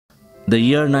The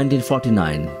year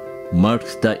 1949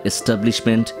 marked the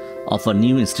establishment of a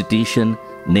new institution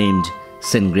named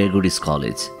St. Gregory's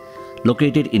College,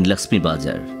 located in Laxmi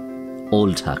Bazar,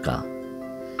 Old Dhaka.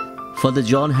 Father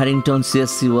John Harrington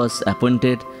CSC was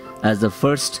appointed as the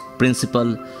first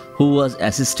principal, who was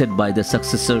assisted by the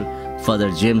successor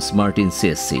Father James Martin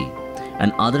CSC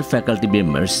and other faculty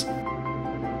members.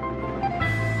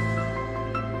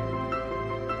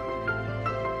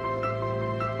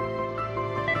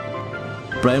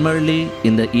 Primarily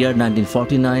in the year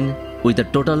 1949, with a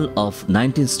total of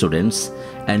 19 students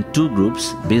and 2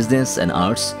 groups, business and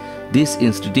arts, this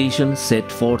institution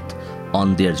set forth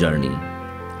on their journey.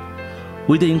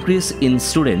 With the increase in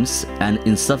students and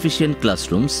insufficient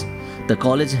classrooms, the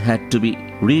college had to be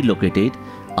relocated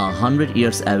 100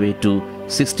 years away to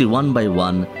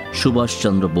 61/1 Subhash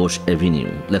Chandra Bose Avenue,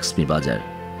 Laxmi Bazar,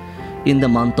 in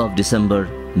the month of December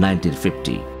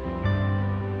 1950.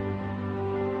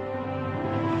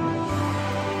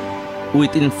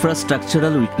 With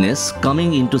infrastructural weakness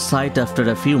coming into sight after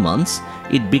a few months,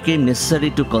 it became necessary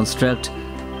to construct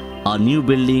a new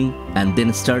building and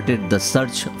then started the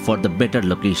search for the better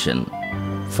location.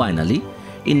 Finally,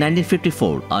 in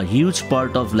 1954, a huge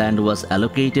part of land was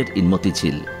allocated in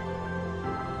Motichil.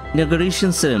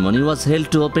 Inauguration ceremony was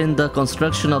held to open the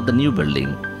construction of the new building.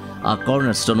 A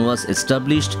cornerstone was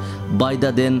established by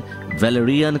the then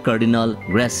Valerian Cardinal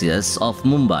Gracias of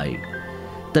Mumbai.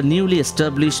 The newly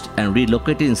established and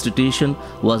relocated institution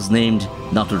was named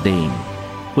Notre Dame,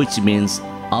 which means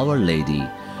Our Lady,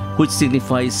 which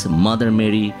signifies Mother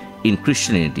Mary in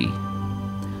Christianity.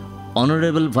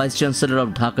 Honorable Vice Chancellor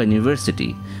of Dhaka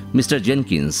University, Mr.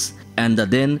 Jenkins, and the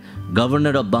then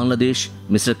Governor of Bangladesh,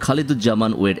 Mr.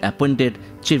 Khaliduzzaman, were appointed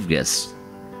chief guests.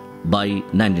 By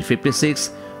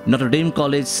 1956, Notre Dame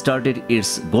College started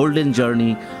its golden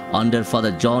journey under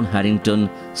Father John Harrington,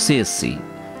 CSC,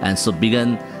 and so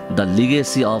began the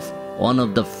legacy of one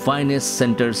of the finest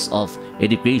centers of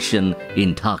education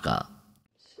in Dhaka.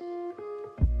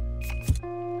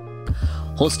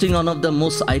 Hosting one of the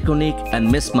most iconic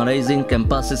and mesmerizing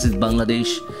campuses in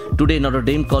Bangladesh, today Notre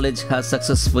Dame College has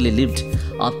successfully lived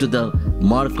up to the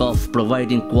mark of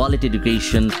providing quality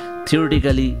education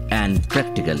theoretically and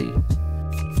practically.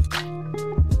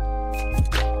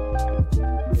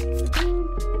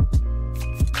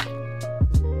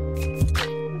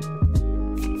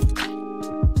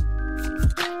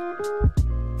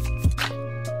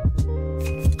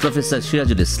 Professor Sharif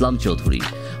Chowdhury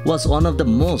was one of the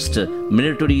most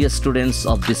meritorious students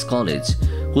of this college,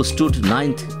 who stood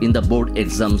 9th in the board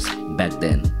exams back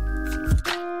then.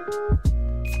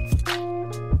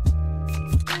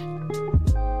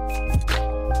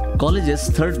 College's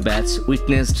third batch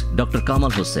witnessed Dr. Kamal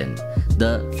Hussain,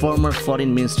 the former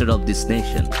foreign minister of this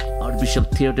nation. Archbishop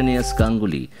Theotonius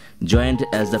Ganguly joined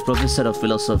as the professor of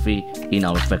philosophy in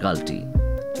our faculty.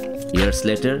 Years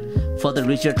later, Father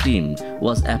Richard Tim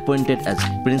was appointed as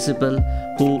principal,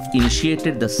 who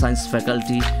initiated the science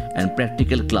faculty and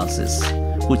practical classes,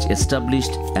 which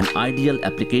established an ideal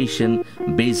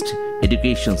application-based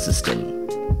education system.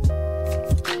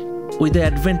 With the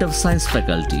advent of science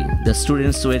faculty, the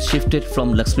students were shifted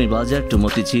from Laxmi Bazar to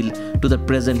Motichil to the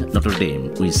present Notre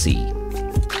Dame we see.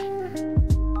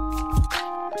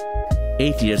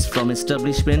 8 years from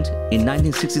establishment, in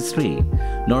 1963,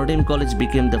 Notre Dame College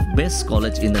became the best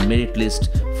college in the merit list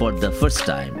for the first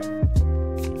time.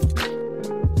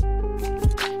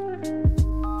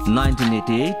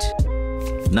 1988,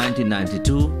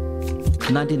 1992,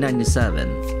 1997,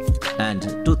 and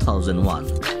 2001.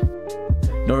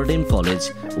 Notre Dame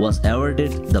College was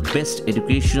awarded the Best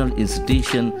Educational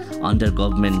Institution under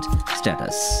government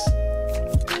status.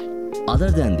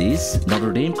 Other than this,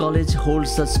 Notre Dame College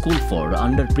holds a school for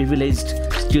underprivileged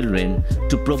children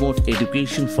to promote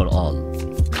education for all.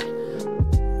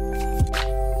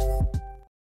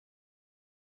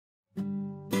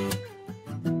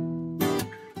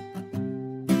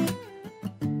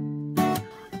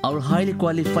 Our highly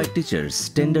qualified teachers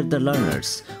tender the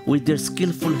learners with their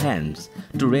skillful hands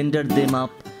to render them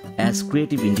up as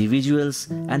creative individuals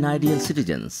and ideal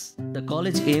citizens. The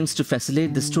college aims to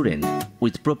facilitate the student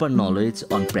with proper knowledge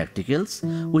on practicals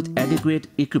with adequate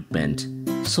equipment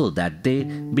so that they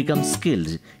become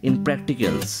skilled in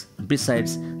practicals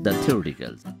besides the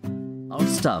theoreticals. Our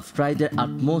staff try their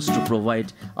utmost to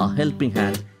provide a helping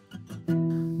hand.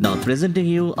 Now presenting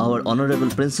you our honorable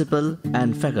principal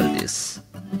and faculties.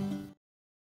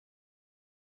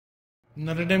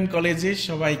 Notre Dame College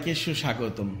সবাইকে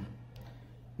সুস্বাগতম।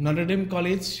 Notre Dame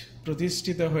College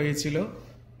প্রতিষ্ঠিত হয়েছিল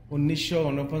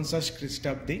 1949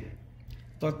 খ্রিস্টাব্দে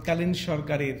তৎকালীন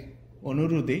সরকারের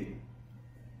অনুরোধে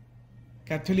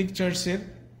Catholic চার্চের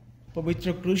পবিত্র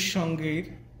ক্রুশ সংঘের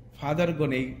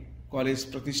ফাদারগণ এই কলেজ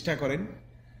প্রতিষ্ঠা করেন।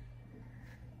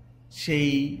 সেই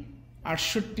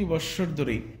 ৬৮ বৎসর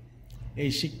ধরে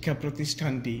এই শিক্ষা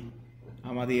প্রতিষ্ঠানটি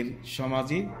আমাদের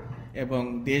সমাজে এবং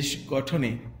দেশ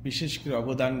গঠনে বিশেষ করে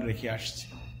অবদান রেখে আসছে।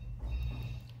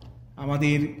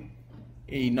 আমাদের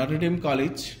এই নটরডেম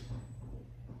কলেজ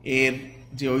এর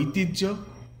যে ঐতিহ্য,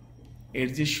 এর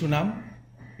যে সুনাম,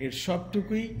 এর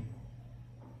সবটুকুই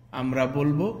আমরা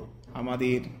বলবো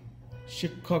আমাদের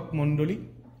শিক্ষক মণ্ডলী,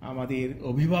 আমাদের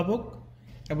অভিভাবক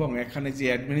এবং এখানে যে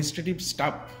অ্যাডমিনিস্ট্রেটিভ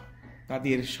স্টাফ,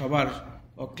 তাদের সবার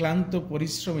অক্লান্ত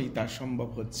পরিশ্রমেই তা সম্ভব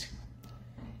হচ্ছে।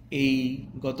 এই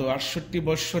গত ৬৮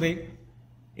 বৎসরে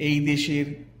এই দেশের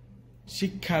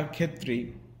শিক্ষার ক্ষেত্রে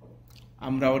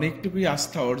আমরা অনেকটুকুই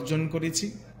আস্থা অর্জন করেছি।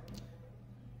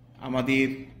 আমাদের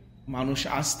মানুষ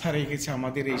আস্থা রেখেছে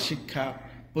আমাদের এই শিক্ষা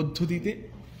পদ্ধতিতে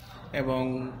এবং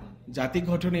জাতি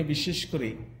গঠনে বিশেষ করে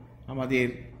আমাদের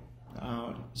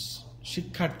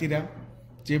শিক্ষার্থীরা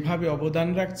যেভাবে অবদান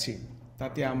রাখছে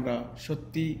তাতে আমরা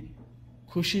সত্যি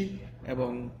খুশি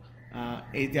এবং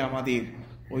এতে আমাদের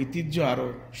ঐতিহ্য আরও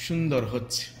সুন্দর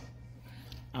হচ্ছে।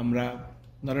 আমরা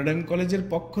নটরডেম কলেজের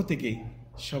পক্ষ থেকে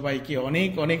সবাইকে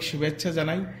অনেক অনেক শুভেচ্ছা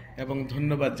জানাই এবং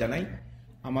ধন্যবাদ জানাই।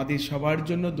 আমাদের সবার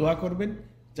জন্য দোয়া করবেন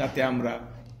যাতে আমরা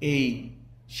এই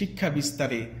শিক্ষা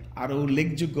বিস্তারে আরও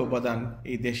উল্লেখযোগ্য অবদান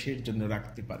এই দেশের জন্য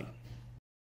রাখতে পারি।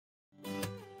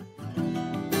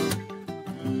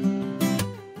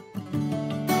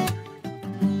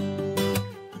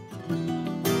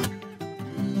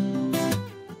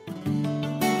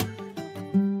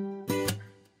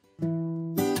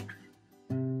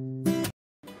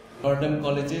 নটরডেম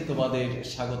কলেজে তোমাদের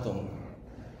স্বাগতম।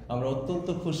 আমরা অত্যন্ত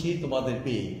খুশি তোমাদের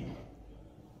পেয়ে।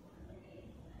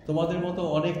 তোমাদের মতো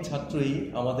অনেক ছাত্রই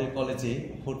আমাদের কলেজে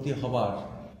ভর্তি হবার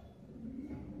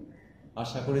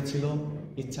আশা করেছিল,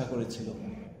 ইচ্ছা করেছিল,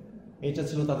 এটা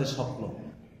ছিল তাদের স্বপ্ন,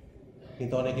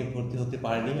 কিন্তু অনেকে ভর্তি হতে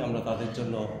পারেনি। আমরা তাদের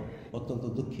জন্য অত্যন্ত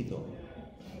দুঃখিত।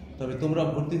 তবে তোমরা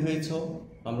ভর্তি হয়েছ,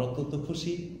 আমরা অত্যন্ত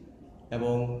খুশি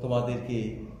এবং তোমাদেরকে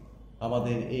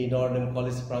আমাদের এই নটরডেম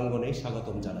কলেজ প্রাঙ্গণে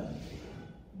স্বাগতম জানাই।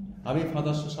 আমি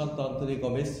ফাদার সুশান্ত আন্তরিক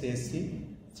গমেজ, সিএসসি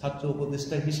ছাত্র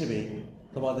উপদেষ্টা হিসেবে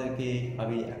তোমাদেরকে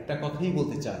আমি একটা কথাই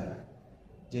বলতে চাই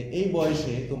যে এই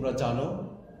বয়সে তোমরা জানো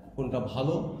কোনটা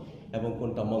ভালো এবং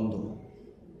কোনটা মন্দ।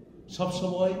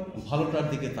 সবসময় ভালোটার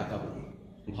দিকে তাকাবে,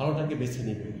 ভালোটাকে বেছে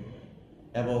নেবে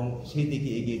এবং সেই দিকে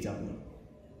এগিয়ে যাবে।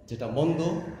 যেটা মন্দ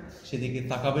সেদিকে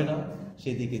তাকাবে না,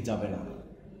 সেদিকে যাবে না।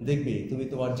 দেখবে তুমি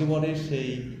তোমার জীবনের সেই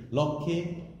লক্ষ্যে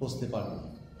পৌঁছতে পারবে।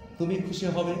 তুমি খুশি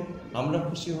হবে, আমরা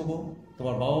খুশি হব,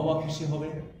 তোমার বাবা মা খুশি হবে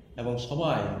এবং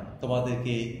সবাই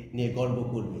তোমাদেরকে নিয়ে গর্ব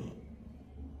করবে।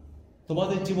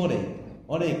 তোমাদের জীবনে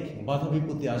অনেক বাধা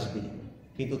বিপত্তি আসবে,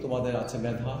 কিন্তু তোমাদের আছে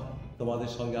মেধা, তোমাদের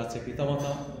সঙ্গে আছে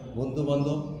পিতামাতা, বন্ধু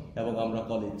বান্ধব এবং আমরা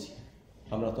কলেজ।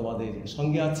 আমরা তোমাদের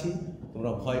সঙ্গে আছি,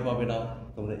 তোমরা ভয় পাবে না,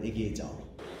 তোমরা এগিয়ে যাও।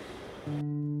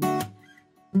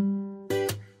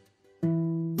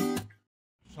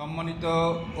 সম্মানিত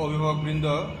অভিভাবকবৃন্দ,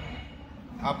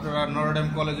 আপনারা নটরডেম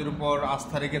কলেজের উপর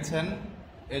আস্থা রেখেছেন,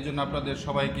 এই জন্য আপনাদের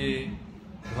সবাইকে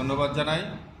ধন্যবাদ জানাই।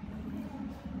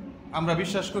 আমরা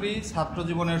বিশ্বাস করি ছাত্র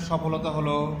জীবনের সফলতা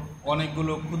হলো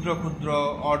অনেকগুলো ক্ষুদ্র ক্ষুদ্র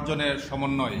অর্জনের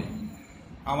সমন্বয়।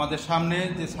 আমাদের সামনে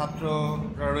যে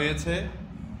ছাত্ররা রয়েছে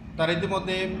তারা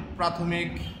ইতিমধ্যে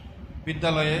প্রাথমিক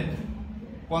বিদ্যালয়ে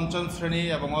 ৫ম শ্রেণী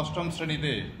এবং ৮ম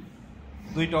শ্রেণীতে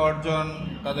 2টা অর্জন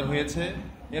তাদের হয়েছে।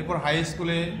 এরপর হাই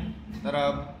স্কুলে তারা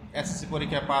এসএসসি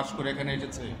পরীক্ষা পাশ করে এখানে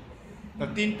এসেছে। তো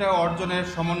 3টা অর্জনের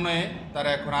সমন্বয়ে তারা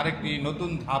এখন আরেকটি নতুন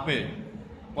ধাপে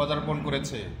পদার্পণ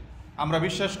করেছে। আমরা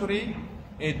বিশ্বাস করি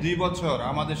এই 2 বছর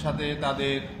আমাদের সাথে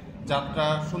তাদের যাত্রা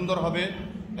সুন্দর হবে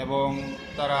এবং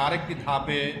তারা আরেকটি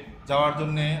ধাপে যাওয়ার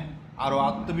জন্যে আরও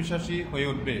আত্মবিশ্বাসী হয়ে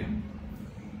উঠবে।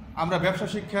 আমরা ব্যবসা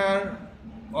শিক্ষার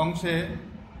অংশে,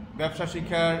 ব্যবসা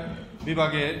শিক্ষার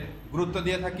বিভাগে গুরুত্ব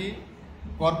দিয়ে থাকি।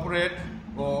 কর্পোরেট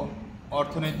ও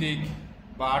অর্থনৈতিক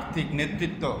বা আর্থিক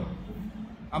নেতৃত্ব,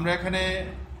 আমরা এখানে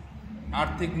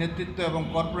আর্থিক নেতৃত্ব এবং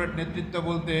কর্পোরেট নেতৃত্ব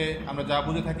বলতে আমরা যা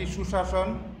বুঝে থাকি সুশাসন,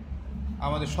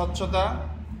 আমাদের স্বচ্ছতা,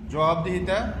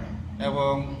 জবাবদিহিতা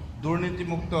এবং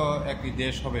দুর্নীতিমুক্ত একটি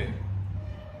দেশ হবে।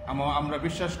 আমরা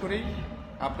বিশ্বাস করি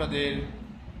আপনাদের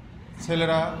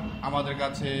ছেলেরা আমাদের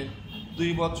কাছে 2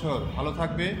 বছর ভালো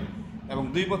থাকবে এবং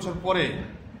 2 বছর পরে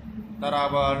তারা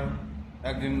আবার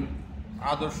একজন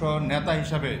আদর্শ নেতা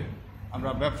হিসাবে,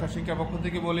 আমরা ব্যবসা শিক্ষা পক্ষ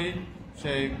থেকে বলি,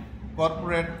 সেই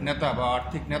কর্পোরেট নেতা বা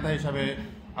আর্থিক নেতা হিসাবে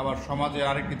আবার সমাজের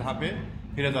আরেকটি ধাপে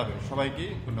ফিরে যাবে। সবাইকে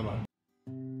ধন্যবাদ।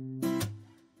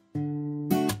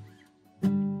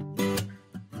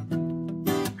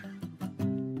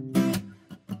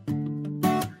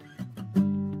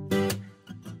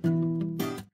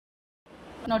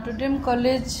 নটর ডেম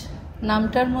কলেজ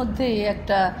নামটার মধ্যেই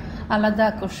একটা আলাদা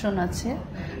আকর্ষণ আছে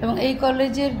এবং এই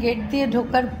কলেজের গেট দিয়ে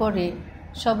ঢোকার পরে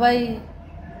সবাই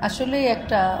আসলেই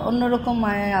একটা অন্যরকম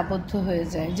মায়ায় আবদ্ধ হয়ে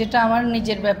যায়, যেটা আমার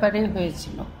নিজের ব্যাপারে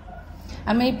হয়েছিল।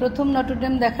 আমি এই প্রথম নটর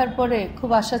ডেম দেখার পরে খুব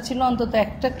আশা ছিল অন্তত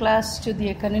একটা ক্লাস যদি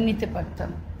এখানে নিতে পারতাম।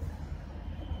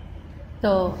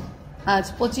 তো আজ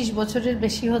 25 বছরের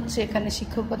বেশি হচ্ছে এখানে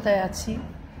শিক্ষকতায় আছি,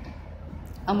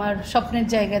 আমার স্বপ্নের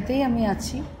জায়গাতেই আমি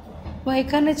আছি এবং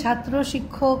এখানে ছাত্র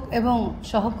শিক্ষক এবং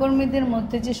সহকর্মীদের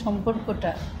মধ্যে যে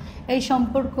সম্পর্কটা, এই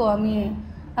সম্পর্ক আমি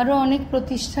আরও অনেক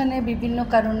প্রতিষ্ঠানে বিভিন্ন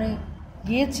কারণে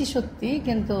গিয়েছি সত্যি,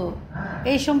 কিন্তু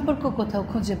এই সম্পর্ক কোথাও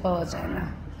খুঁজে পাওয়া যায় না।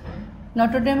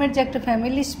 নটর ডেমের যে একটা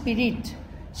ফ্যামিলি স্পিরিট,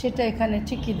 সেটা এখানে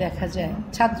ঠিকই দেখা যায়।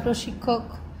 ছাত্র শিক্ষক,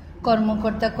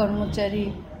 কর্মকর্তা কর্মচারী,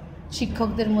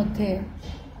 শিক্ষকদের মধ্যে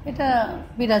এটা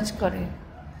বিরাজ করে।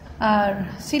 আর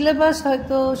সিলেবাস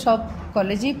হয়তো সব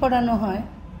কলেজেই পড়ানো হয়,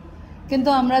 কিন্তু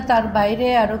আমরা তার বাইরে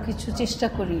আরও কিছু চেষ্টা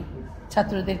করি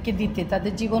ছাত্রদেরকে দিতে,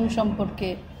 তাদের জীবন সম্পর্কে,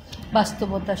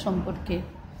 বাস্তবতা সম্পর্কে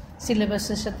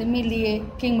সিলেবাসের সাথে মিলিয়ে,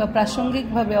 কিংবা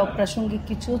প্রাসঙ্গিকভাবে অপ্রাসঙ্গিক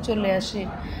কিছুও চলে আসে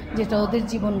যেটা ওদের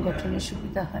জীবন গঠনে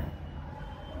সুবিধা হয়।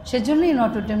 সেজন্যই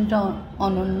নটর ডেমটা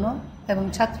অনন্য এবং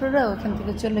ছাত্ররা ওখান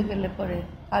থেকে চলে গেলে পরে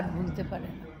আর ভুলতে পারে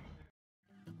না।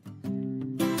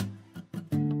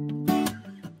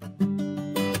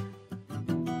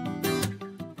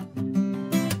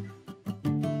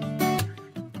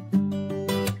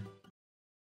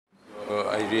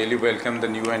 I really welcome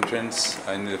the new entrants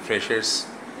and the freshers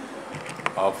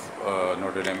of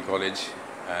Notre Dame College,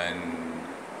 and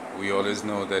we always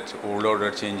know that old order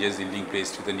changes yielding place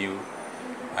to the new,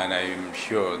 and I am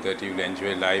sure that you will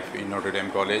enjoy life in Notre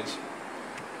Dame College.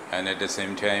 And at the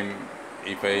same time,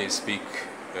 if I speak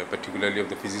particularly of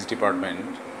the physics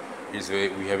department,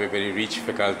 we have a very rich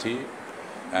faculty,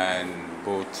 and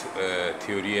both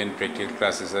theory and practical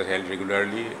classes are held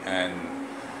regularly, and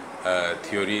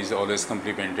theory is always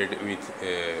complemented with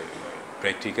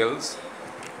practicals,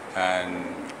 and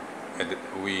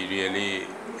we really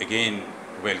again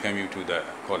welcome you to the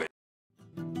college.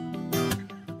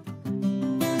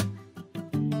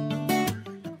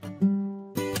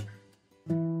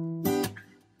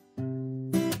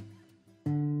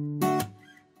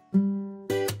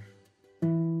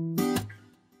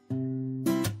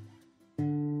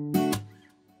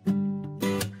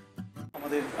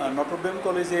 Notre Dame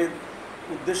কলেজের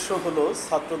উদ্দেশ্য হলো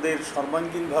ছাত্রদের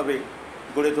সর্বাঙ্গীনভাবে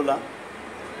গড়ে তোলা,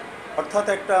 অর্থাৎ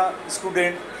একটা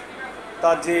student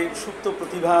তার যে সুপ্ত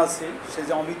প্রতিভা আছে, সে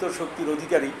যে অমিত শক্তির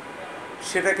অধিকারী,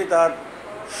 সেটাকে তার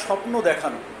স্বপ্ন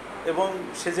দেখানো এবং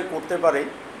সে যে করতে পারে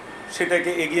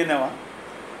সেটাকে এগিয়ে নেওয়া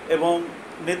এবং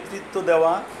নেতৃত্ব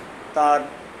দেওয়া, তার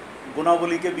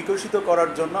গুণাবলীকে বিকশিত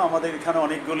করার জন্য আমাদের এখানে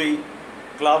অনেকগুলি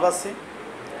ক্লাব আছে।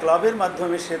 ক্লাবের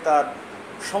মাধ্যমে সে তার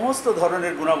সমস্ত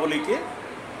ধরনের গুণাবলীকে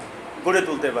গড়ে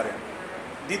তুলতে পারে।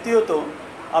 দ্বিতীয়ত,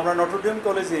 আমরা নটর ডেম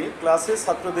কলেজে ক্লাসে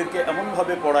ছাত্রদেরকে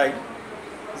এমনভাবে পড়াই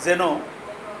যেন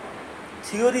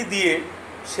থিওরি দিয়ে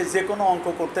সে যে কোনো অঙ্ক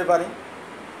করতে পারে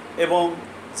এবং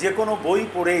যে কোনো বই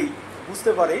পড়েই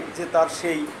বুঝতে পারে যে তার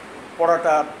সেই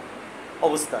পড়াটার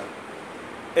অবস্থা,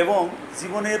 এবং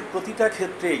জীবনের প্রতিটা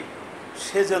ক্ষেত্রেই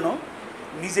সে যেন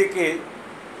নিজেকে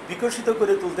বিকশিত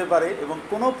করে তুলতে পারে এবং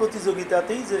কোনো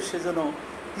প্রতিযোগিতাতেই যে সে যেন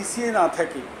পিছিয়ে না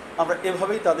থাকে, আমরা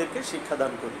এভাবেই তাদেরকে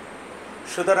শিক্ষাদান করি।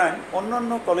 সুতরাং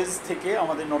অন্যান্য কলেজ থেকে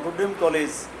আমাদের নটর ডেম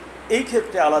কলেজ এই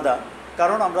ক্ষেত্রে আলাদা,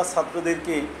 কারণ আমরা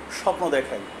ছাত্রদেরকে স্বপ্ন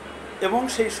দেখাই এবং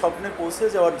সেই স্বপ্নে পৌঁছে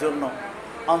যাওয়ার জন্য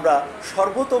আমরা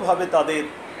সর্বতোভাবে তাদের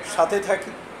সাথে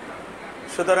থাকি।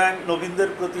 সুতরাং নবীনদের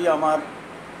প্রতি আমার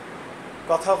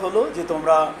কথা হলো যে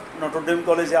তোমরা নটর ডেম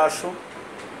কলেজে আসো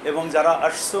এবং যারা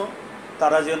আসছো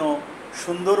তারা যেন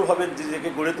সুন্দরভাবে নিজেকে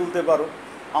গড়ে তুলতে পারো,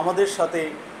 আমাদের সাথে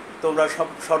তোমরা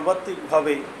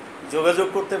সর্বাত্মকভাবে যোগাযোগ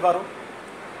করতে পারো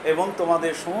এবং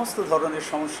তোমাদের সমস্ত ধরনের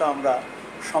সমস্যা আমরা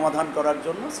সমাধান করার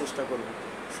জন্য চেষ্টা করব।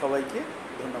 সবাইকে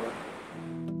ধন্যবাদ।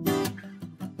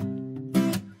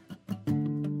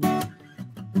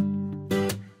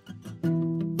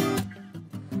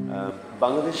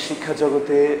 বাংলাদেশ শিক্ষা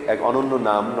জগতে এক অনন্য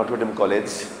নাম নটর ডেম কলেজ।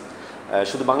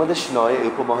 শুধু বাংলাদেশ নয়, এই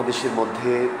উপমহাদেশের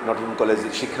মধ্যে নটর ডেম কলেজ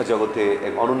শিক্ষা জগতে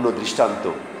এক অনন্য দৃষ্টান্ত।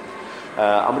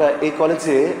 আমরা এই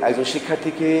কলেজে একজন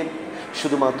শিক্ষার্থীকে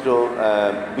শুধুমাত্র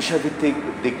বিষয়ভিত্তিক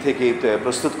দিক থেকে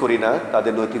প্রস্তুত করি না,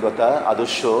 তাদের নৈতিকতা,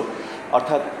 আদর্শ,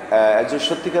 অর্থাৎ একজন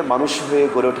সত্যিকার মানুষ হয়ে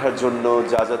গড়ে ওঠার জন্য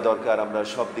যা যা দরকার আমরা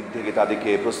সব দিক থেকে তাদেরকে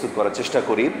প্রস্তুত করার চেষ্টা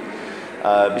করি।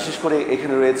 বিশেষ করে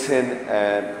এখানে রয়েছেন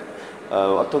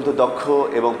অত্যন্ত দক্ষ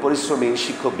এবং পরিশ্রমী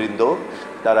শিক্ষকবৃন্দ,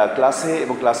 তারা ক্লাসে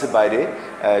এবং ক্লাসের বাইরে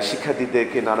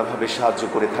শিক্ষার্থীদেরকে নানাভাবে সাহায্য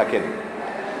করে থাকেন।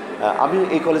 আমি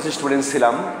এই কলেজের স্টুডেন্ট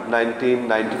ছিলাম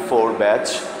 1994 ব্যাচ।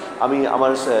 আমি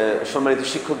আমার সম্মানিত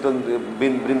শিক্ষক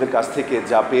বৃন্দের কাছ থেকে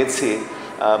যা পেয়েছি,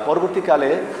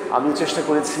 পরবর্তীকালে আমি চেষ্টা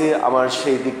করেছি আমার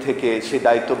সেই দিক থেকে, সেই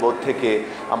দায়িত্ববোধ থেকে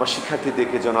আমার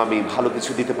শিক্ষার্থীদেরকে যেন আমি ভালো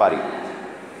কিছু দিতে পারি।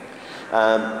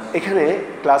 এখানে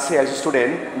ক্লাসে একজন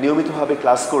স্টুডেন্ট নিয়মিতভাবে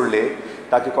ক্লাস করলে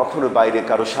তাকে কখনো বাইরে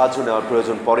কারো সাহায্য নেওয়ার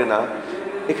প্রয়োজন পড়ে না।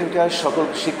 এখানকার সকল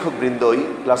শিক্ষকবৃন্দই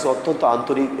ক্লাসে অত্যন্ত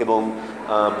আন্তরিক এবং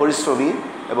পরিশ্রমী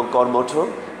এবং কর্মঠ।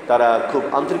 তারা খুব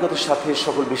আন্তরিকতার সাথে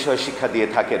সকল বিষয়ে শিক্ষা দিয়ে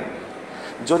থাকেন।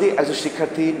 যদি একজন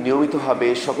শিক্ষার্থী নিয়মিতভাবে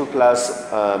সকল ক্লাস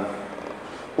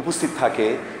উপস্থিত থাকে,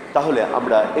 তাহলে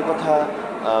আমরা একথা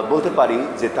বলতে পারি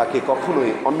যে তাকে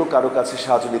কখনোই অন্য কারো কাছে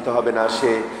সাহায্য নিতে হবে না।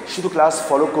 সে শুধু ক্লাস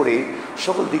ফলো করে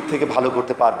সকল দিক থেকে ভালো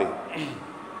করতে পারবে।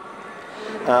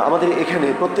 আমাদের এখানে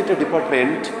প্রত্যেকটা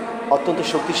ডিপার্টমেন্ট অত্যন্ত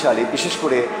শক্তিশালী। বিশেষ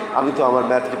করে আমি তো আমার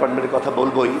ম্যাথ ডিপার্টমেন্টের কথা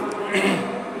বলবই।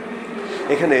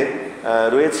 এখানে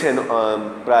রয়েছেন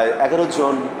প্রায় 11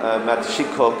 জন ম্যাথ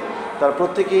শিক্ষক। তারা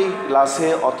প্রত্যেকেই ক্লাসে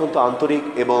অত্যন্ত আন্তরিক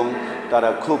এবং তারা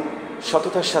খুব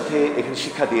সততার সাথে এখানে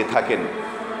শিক্ষা দিয়ে থাকেন।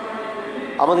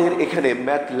 আমাদের এখানে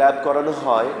ম্যাথ ল্যাব করানো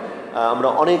হয়। আমরা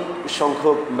অনেক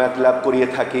সংখ্যক ম্যাথ ল্যাব করিয়ে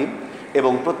থাকি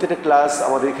এবং প্রত্যেকটা ক্লাস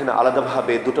আমাদের এখানে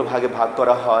আলাদাভাবে 2 ভাগে ভাগ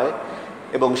করা হয়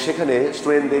এবং সেখানে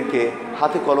স্টুডেন্টদেরকে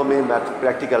হাতে কলমে ম্যাথ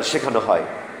প্র্যাকটিক্যাল শেখানো হয়।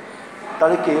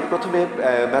 তাদেরকে প্রথমে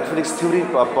ম্যাথমেটিক্স থিওরি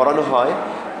পড়ানো হয়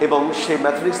এবং সেই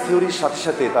ম্যাথমেটিক্স থিওরির সাথে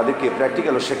সাথে তাদেরকে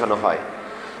প্র্যাকটিক্যালও শেখানো হয়।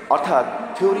 অর্থাৎ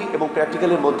থিওরি এবং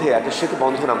প্র্যাকটিক্যালের মধ্যে একটা সেতু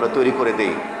বন্ধন আমরা তৈরি করে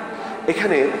দিই।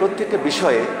 এখানে প্রত্যেকটা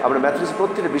বিষয়ে আমরা ম্যাথমেটিক্স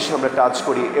প্রত্যেকটা বিষয়ে আমরা টাচ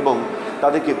করি এবং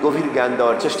তাদেরকে গভীর জ্ঞান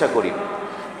দেওয়ার চেষ্টা করি।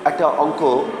 একটা অঙ্ক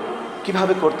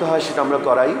কিভাবে করতে হয় সেটা আমরা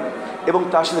করাই এবং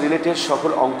তার সাথে রিলেটেড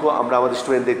সকল অঙ্ক আমরা আমাদের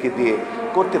স্টুডেন্টদেরকে দিয়ে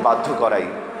করতে বাধ্য করাই।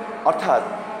 অর্থাৎ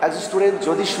একজন স্টুডেন্ট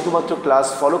যদি শুধুমাত্র ক্লাস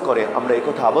ফলো করে, আমরা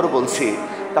একথা আবারও বলছি,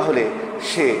 তাহলে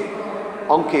সে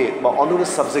অঙ্কে বা অন্যান্য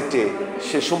সাবজেক্টে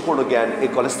সে সম্পূর্ণ জ্ঞান এই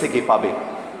কলেজ থেকেই পাবে।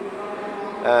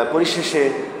 পরিশেষে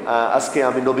আজকে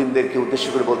আমি নবীনদেরকে উদ্দেশ্য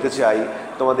করে বলতে চাই,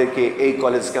 তোমাদেরকে এই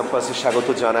কলেজ ক্যাম্পাসে স্বাগত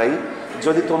জানাই।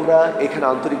 যদি তোমরা এখানে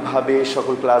আন্তরিকভাবে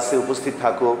সকল ক্লাসে উপস্থিত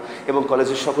থাকো এবং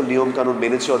কলেজের সকল নিয়মকানুন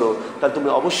মেনে চলো, তাহলে তুমি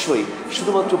অবশ্যই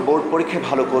শুধুমাত্র বোর্ড পরীক্ষায়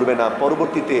ভালো করবে না,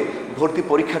 পরবর্তীতে ভর্তি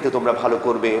পরীক্ষাতে তোমরা ভালো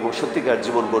করবে এবং সত্যিকার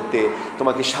জীবন গড়তে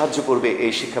তোমাকে সাহায্য করবে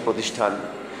এই শিক্ষা প্রতিষ্ঠান।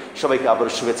 সবাইকে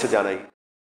আবার শুভেচ্ছা জানাই।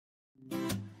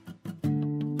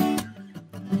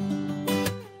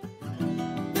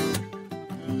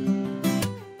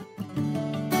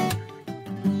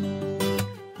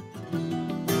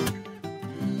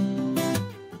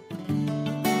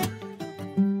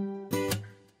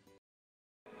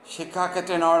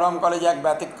 শিক্ষাক্ষেত্রে নরডাম কলেজ এক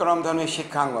ব্যতিক্রমধর্মী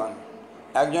শিক্ষাঙ্গন।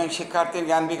 একজন শিক্ষার্থীর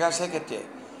জ্ঞান বিকাশের ক্ষেত্রে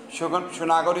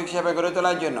সুনাগরিক হিসেবে গড়ে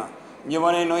তোলার জন্য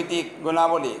জীবনের নৈতিক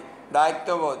গুণাবলী,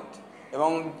 দায়িত্ববোধ এবং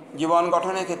জীবন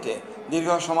গঠনের ক্ষেত্রে দীর্ঘ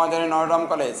সময় ধরে নরডাম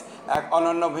কলেজ এক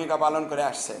অনন্য ভূমিকা পালন করে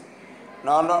আসছে।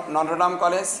 নরডাম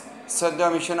কলেজ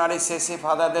শ্রদ্ধেয় মিশনারি শেরশিফ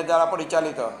ফাদারদের দ্বারা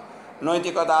পরিচালিত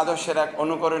নৈতিকতা আদর্শের এক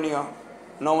অনুকরণীয়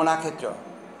নমুনা ক্ষেত্র।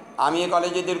 আমি এই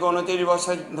কলেজে দীর্ঘ 29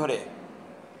 বছর ধরে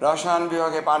রসায়ন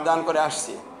বিভাগে পাঠদান করে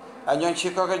আসছি। একজন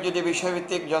শিক্ষকের যদি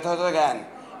বিষয়ভিত্তিক যথাযথ জ্ঞান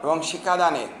এবং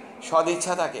শিক্ষাদানে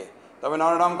সদিচ্ছা থাকে, তবে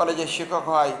নরডাম কলেজের শিক্ষক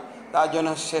হয় তার জন্য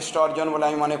শ্রেষ্ঠ অর্জন বলে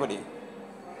আমি মনে করি।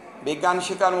 বিজ্ঞান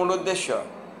শিক্ষার মূল উদ্দেশ্য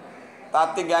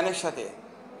তাত্ত্বিক জ্ঞানের সাথে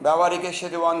ব্যবহারিকের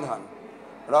সেতু বন্ধন।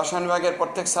 রসায়ন বিভাগের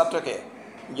প্রত্যেক ছাত্রকে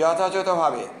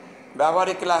যথাযথভাবে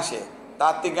ব্যবহারিক ক্লাসে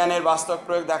তাত্ত্বিক জ্ঞানের বাস্তব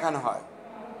প্রয়োগ দেখানো হয়।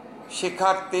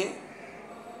 শিক্ষার্থীকে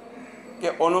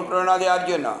অনুপ্রেরণা দেওয়ার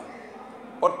জন্য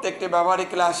প্রত্যেকটি ব্যবহারিক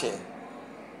ক্লাসে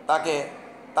তাকে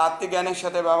তাত্ত্বিক জ্ঞানের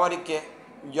সাথে ব্যবহারিককে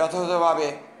যথাযথভাবে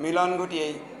মিলন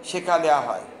ঘটিয়েই শিক্ষা দেওয়া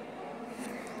হয়।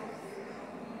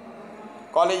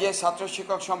 কলেজের ছাত্র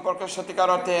শিক্ষক সম্পর্ক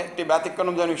সত্যিকার অর্থে একটি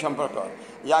ব্যতিক্রমধর্মী সম্পর্ক,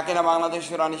 যা কিনা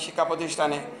বাংলাদেশের অনেক শিক্ষা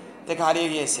প্রতিষ্ঠানে থেকে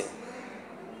হারিয়ে গিয়েছে।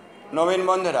 নবীন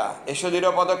বন্ধুরা, এসো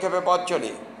দৃঢ় পদক্ষেপে পথ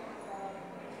চলি।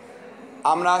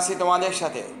 আমরা আছি তোমাদের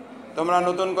সাথে। তোমরা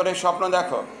নতুন করে স্বপ্ন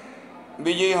দেখো,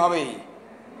 বিজয়ী হবেই।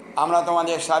 আমরা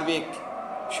তোমাদের সার্বিক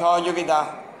সহযোগিতা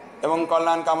এবং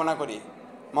কল্যাণ কামনা করি।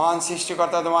 মহান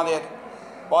সৃষ্টিকর্তা তোমাদের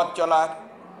পথ চলার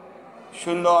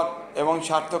সুন্দর এবং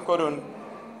সার্থক করুন,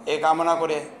 এ কামনা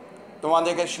করে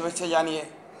তোমাদেরকে শুভেচ্ছা জানিয়ে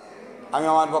আমি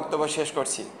আমার বক্তব্য শেষ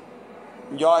করছি।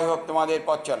 জয় হোক তোমাদের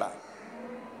পথ চলা,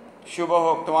 শুভ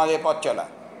হোক তোমাদের পথ চলা।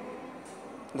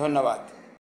 ধন্যবাদ।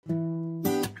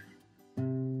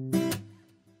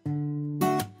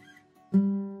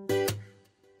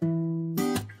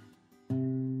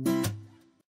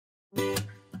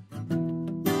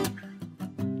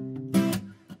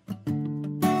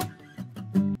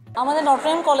 আমাদের নটর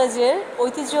ডেম কলেজের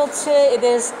ঐতিহ্য হচ্ছে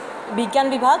এদের বিজ্ঞান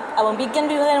বিভাগ, এবং বিজ্ঞান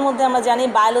বিভাগের মধ্যে আমরা জানি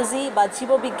বায়োলজি বা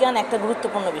জীববিজ্ঞান একটা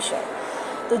গুরুত্বপূর্ণ বিষয়।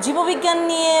 তো জীববিজ্ঞান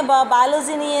নিয়ে বা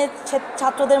বায়োলজি নিয়ে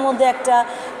ছাত্রদের মধ্যে একটা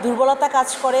দুর্বলতা কাজ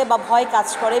করে বা ভয় কাজ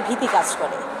করে, ভীতি কাজ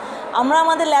করে। আমরা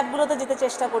আমাদের ল্যাবগুলোতে যেতে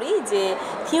চেষ্টা করি যে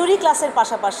থিওরি ক্লাসের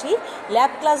পাশাপাশি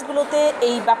ল্যাব ক্লাসগুলোতে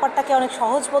এই ব্যাপারটাকে অনেক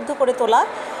সহজবোধ্য করে তোলা,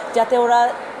 যাতে ওরা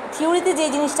থিওরিতে যে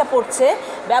জিনিসটা পড়ছে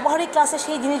ব্যবহারিক ক্লাসে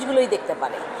সেই জিনিসগুলোই দেখতে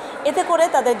পারে। এতে করে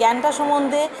তাদের জ্ঞানটা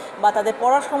সম্বন্ধে বা তাদের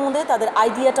পড়ার সম্বন্ধে তাদের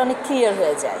আইডিয়াটা অনেক ক্লিয়ার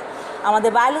হয়ে যায়।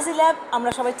 আমাদের বায়োলজি ল্যাব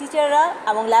আমরা সবাই টিচাররা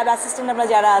এবং ল্যাব অ্যাসিস্ট্যান্ট আমরা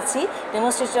যারা আছি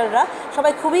ডেমনস্ট্রেটররা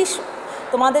সবাই খুবই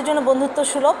তোমাদের জন্য বন্ধুত্ব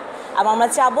সুলভ, এবং আমরা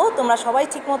চাবো তোমরা সবাই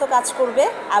ঠিকমতো কাজ করবে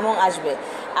এবং আসবে।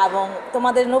 এবং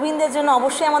তোমাদের নবীনদের জন্য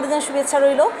অবশ্যই আমাদের জন্য শুভেচ্ছা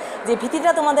রইল, যে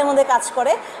ভীতিটা তোমাদের মধ্যে কাজ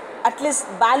করে অ্যাটলিস্ট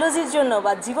বায়োলজির জন্য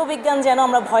বা জীববিজ্ঞান যেন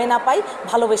আমরা ভয় না পাই,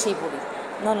 ভালোবেসেই পড়ি।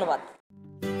 ধন্যবাদ।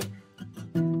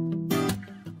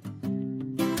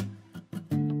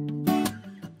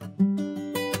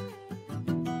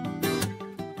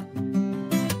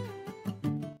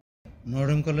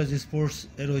 নটরডেম কলেজ স্পোর্টস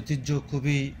এর ঐতিহ্য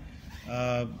খুবই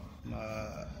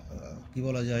কি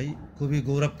বলা যায়, খুবই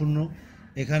গৌরবপূর্ণ।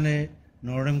 এখানে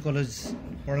নটরডেম কলেজ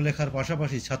পড়ালেখার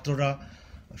পাশাপাশি ছাত্ররা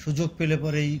সুযোগ পেলে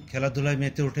পরেই খেলাধুলায়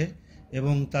মেতে ওঠে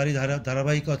এবং তারই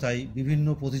ধারাবাহিকতায় বিভিন্ন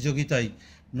প্রতিযোগিতায়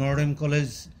নটরডেম কলেজ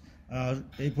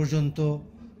এই পর্যন্ত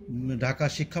ঢাকা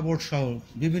শিক্ষা বোর্ড সহ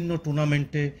বিভিন্ন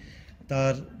টুর্নামেন্টে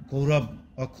তার গৌরব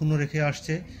অক্ষুণ্ণ রেখে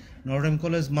আসছে। নটরডেম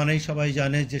কলেজ মানেই সবাই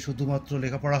জানে যে শুধুমাত্র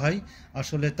লেখাপড়া হয়,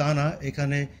 আসলে তা না।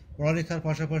 এখানে পড়ালেখার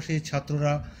পাশাপাশি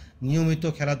ছাত্ররা নিয়মিত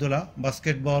খেলাধুলা,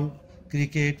 basketball,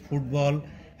 cricket, football,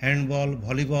 handball,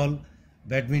 volleyball,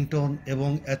 badminton এবং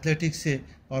অ্যাথলেটিক্সে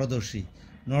পারদর্শী।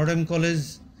 নটরডেম কলেজ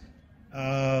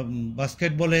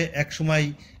বাস্কেটবলে একসময়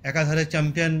একাধারে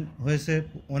চ্যাম্পিয়ন হয়েছে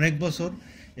অনেক বছর,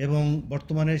 এবং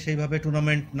বর্তমানে সেইভাবে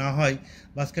টুর্নামেন্ট না হয়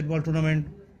বাস্কেটবল টুর্নামেন্ট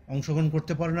অংশগ্রহণ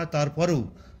করতে পারে না। তারপরেও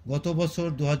গত বছর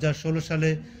 2016 সালে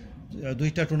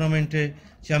 2টা টুর্নামেন্টে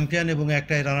চ্যাম্পিয়ন এবং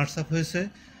একটাই রানার্স আপ হয়েছে।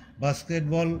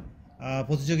 বাস্কেটবল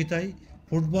প্রতিযোগিতায়,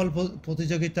 ফুটবল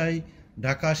প্রতিযোগিতায়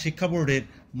ঢাকা শিক্ষা বোর্ডের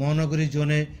মহানগরী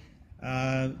জোনে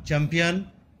চ্যাম্পিয়ন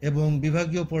এবং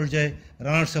বিভাগীয় পর্যায়ে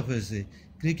রানার্স আপ হয়েছে।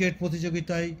 ক্রিকেট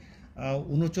প্রতিযোগিতায়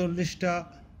 39টা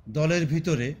দলের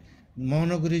ভিতরে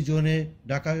মহানগরী জোনে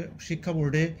ঢাকা শিক্ষা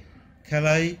বোর্ডে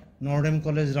খেলায় নটরডেম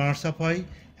কলেজ রানার্স আপ হয়।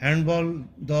 হ্যান্ডবল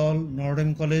দল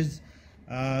নটরডেম কলেজ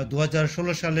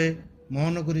 2016 সালে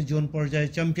মহানগরী জোন পর্যায়ে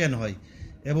চ্যাম্পিয়ন হয়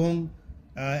এবং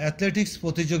অ্যাথলেটিক্স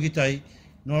প্রতিযোগিতায়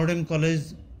নটরডেম কলেজ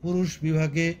পুরুষ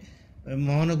বিভাগে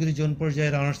মহানগরী জোন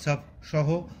পর্যায়ে রানার্স আপ সহ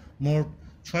মোট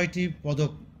 6টি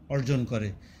পদক অর্জন করে।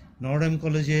 নটরডেম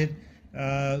কলেজের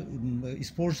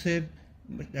স্পোর্টসের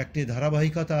একটি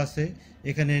ধারাবাহিকতা আছে।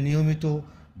 এখানে নিয়মিত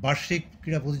বার্ষিক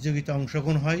ক্রীড়া প্রতিযোগিতা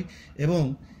অংশগ্রহণ হয় এবং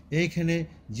এইখানে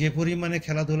যে পরিমাণে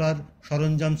খেলাধুলার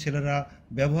সরঞ্জাম ছেলেরা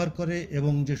ব্যবহার করে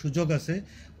এবং যে সুযোগ আছে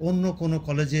অন্য কোনো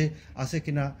কলেজে আছে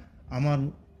কিনা আমার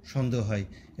সন্দেহ হয়,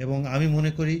 এবং আমি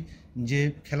মনে করি যে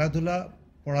খেলাধুলা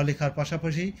পড়ালেখার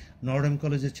পাশাপাশি নটরডেম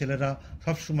কলেজের ছেলেরা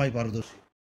সবসময় পারদর্শী।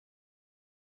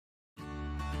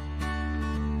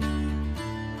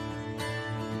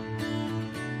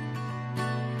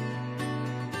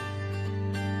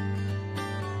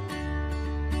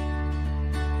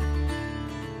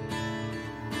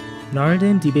 Notre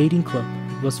Dame Debating Club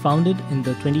was founded in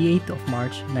the 28th of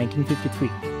March 1953.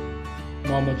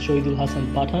 Mashuk Chowdhury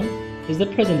Swapnil is the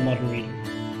present moderator.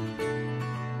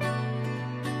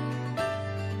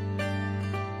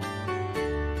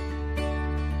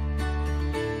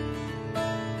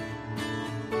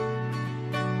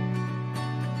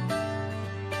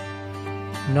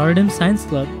 Notre Dame Science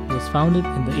Club was founded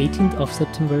in the 18th of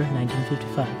September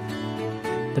 1955.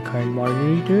 The current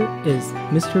moderator is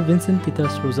Mr. Vincent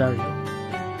Titas Rosario.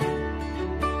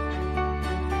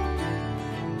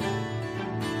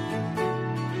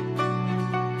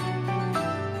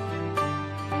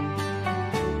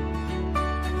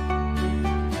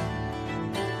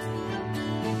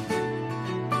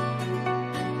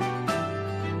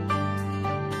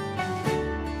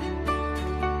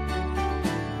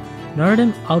 Notre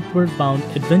Dame Outward Bound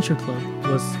Adventure Club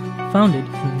was founded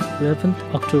on 11th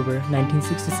October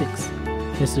 1966.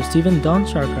 Mr. Stephen Don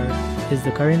Sarkar is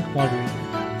the current moderator.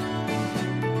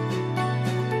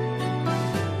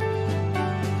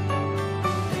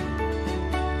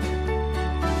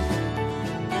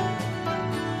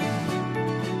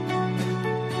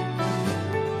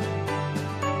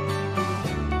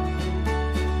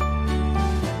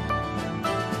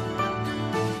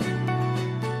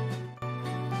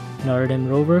 Notre Dame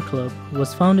Rover Club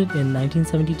was founded in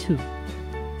 1972.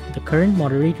 The current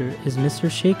moderator is Mr.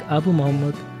 Sheikh Abu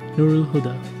Muhammad Nurul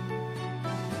Huda.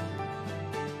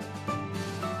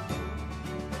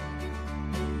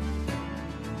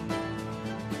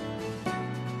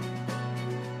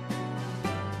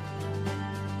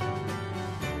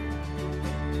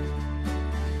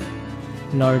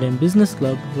 Notre Dame Business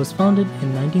Club was founded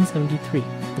in 1973.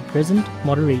 The present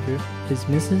moderator is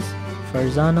Mrs.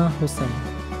 Farzana Hossain.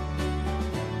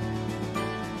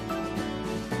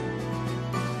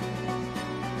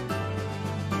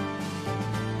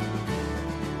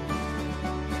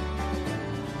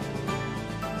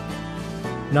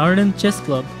 Notre Dame Chess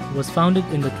Club was founded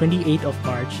in the 28th of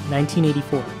March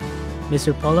 1984.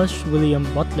 Mr. Polash William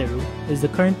Butleru is the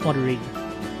current moderator.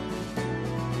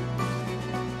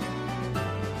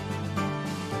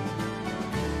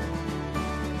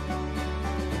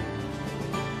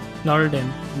 Notre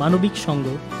Dame Manobik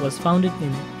Shongo was founded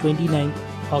in 29th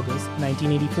August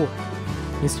 1984.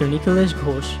 Mr. Nikhilesh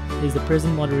Ghosh is the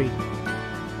present moderator.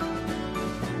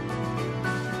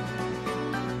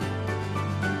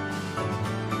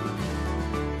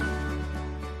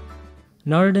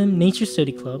 Notre Dame Nature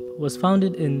Study Club was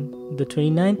founded in the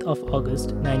 29th of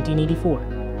August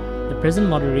 1984. The present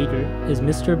moderator is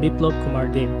Mr. Biplab Kumar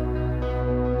Dev.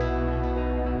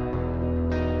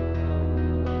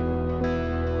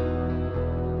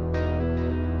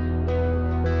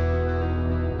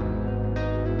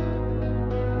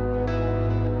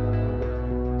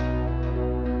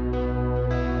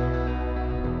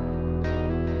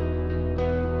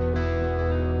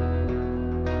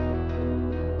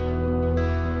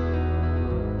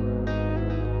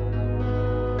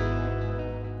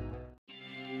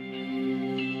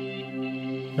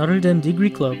 Notre Dame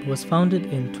Degree Club was founded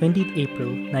in 20th April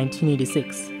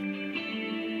 1986.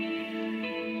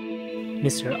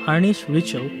 Mr. Arnish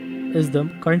Richel is the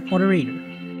current moderator.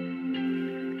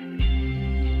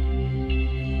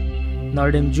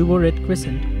 Notre Dame Jubo Red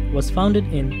Crescent was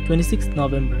founded in 26th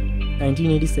November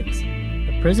 1986.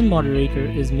 The present moderator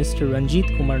is Mr. Ranjit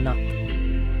Kumar Nath.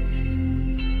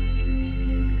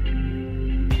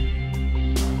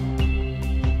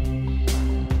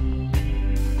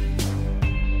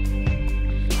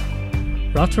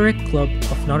 Rotaract Club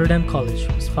of Notre Dame College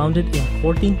was founded in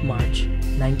 14th March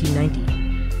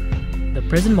 1990. The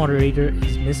present moderator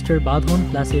is Mr.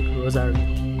 Badhon Placid Rosario.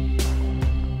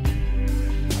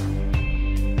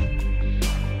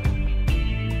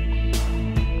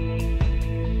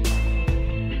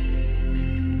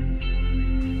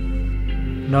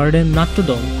 Notre Dame Natto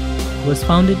Dal was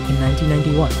founded in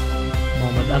 1991.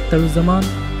 Mohammad Akhtaruzzaman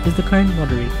is the current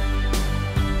moderator.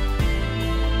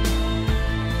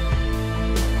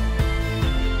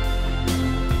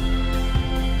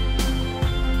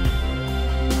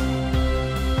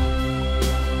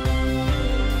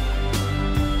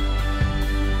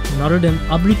 Notre Dame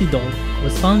Abriti Dal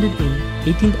was founded in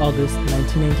 18th August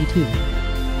 1992.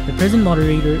 The present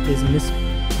moderator is Miss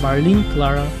Marlene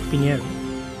Clara Pinheiro.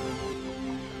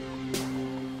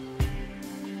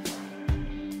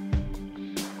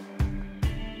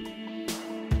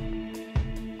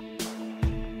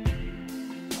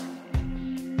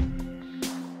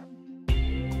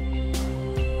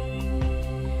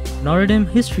 Notre Dame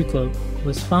History Club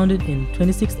was founded in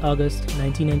 26th August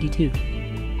 1992.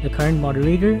 The current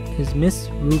moderator is Miss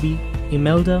Ruby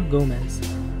Imelda Gomez.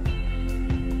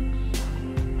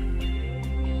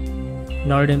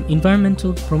 Notre Dame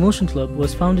Environmental Promotion Club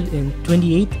was founded in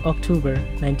 28th October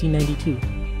 1992.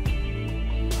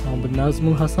 Mohammad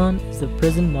Nazmul Hassan is the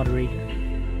present moderator.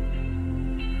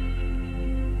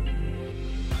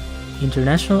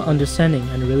 International Understanding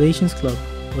and Relations Club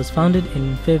was founded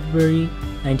in February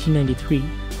 1993.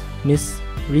 Miss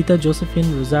Rita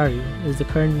Josephine Rosario is the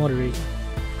current moderator.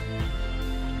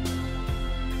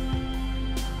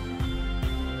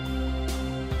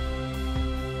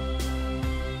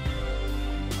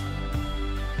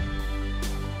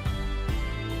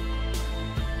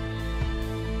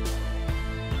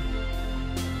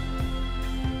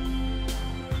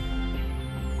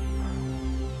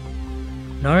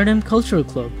 Notre Dame Cultural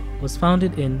Club was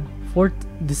founded in 4th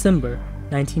December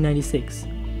 1996.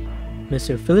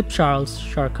 Mr. Philip Charles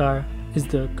Sharkar is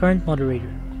the current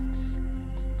moderator.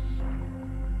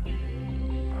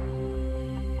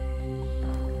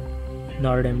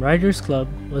 Notre Dame Writers Club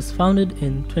was founded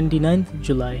in 29th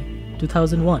July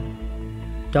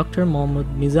 2001. Dr. Mohammad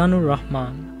Mizanur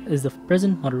Rahman is the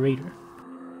present moderator.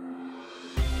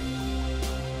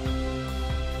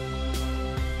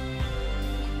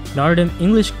 Notre Dame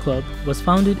English Club was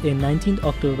founded in 19th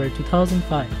October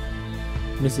 2005.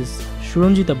 Mrs.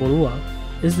 Shuranjita Barua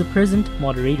is the present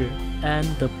moderator and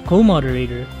the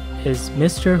co-moderator is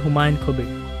Mr. Humayun Kabir.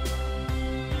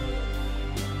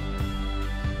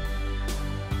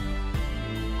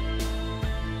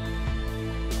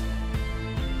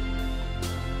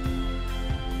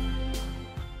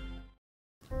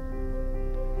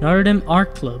 Notre Dame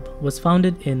Art Club was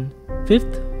founded in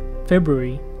 5th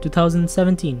February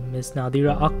 2017, Ms.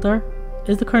 Nadira Akhtar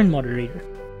is the current moderator.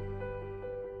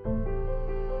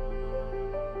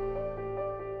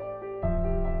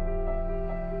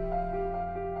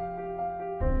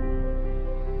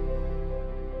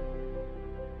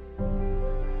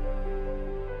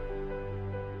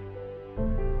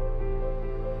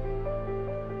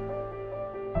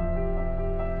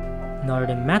 Notre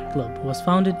Dame Math Club was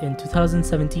founded in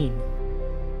 2017.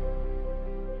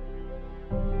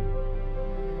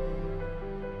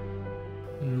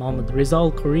 Mohammad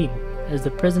Rizal Kareem is the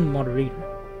present moderator.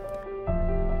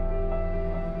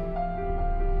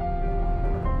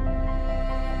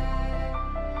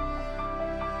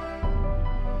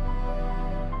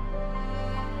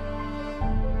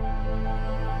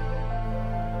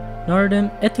 Notre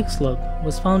Dame Ethics Club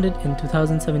was founded in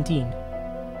 2017.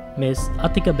 Ms.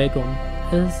 Atika Begum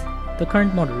is the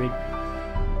current moderator.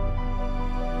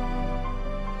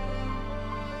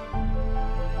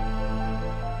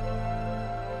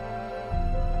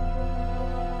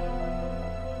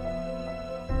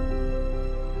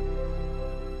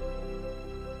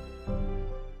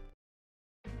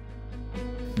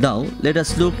 Now, let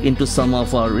us look into some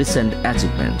of our recent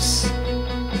achievements.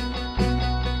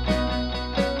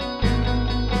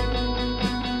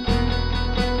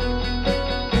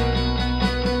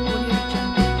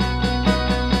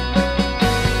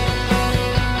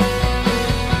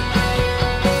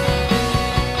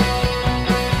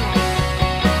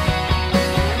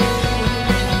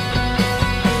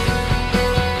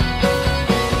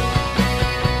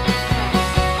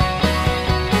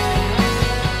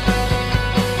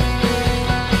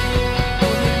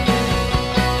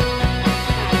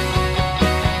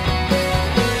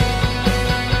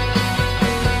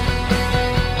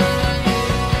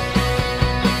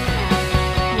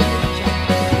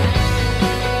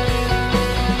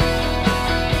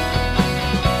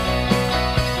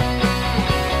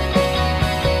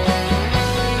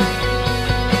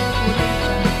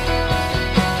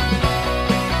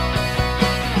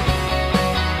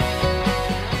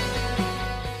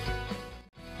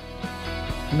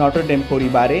 Notre Dame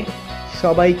পরিবারে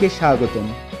সবাইকে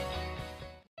স্বাগতম।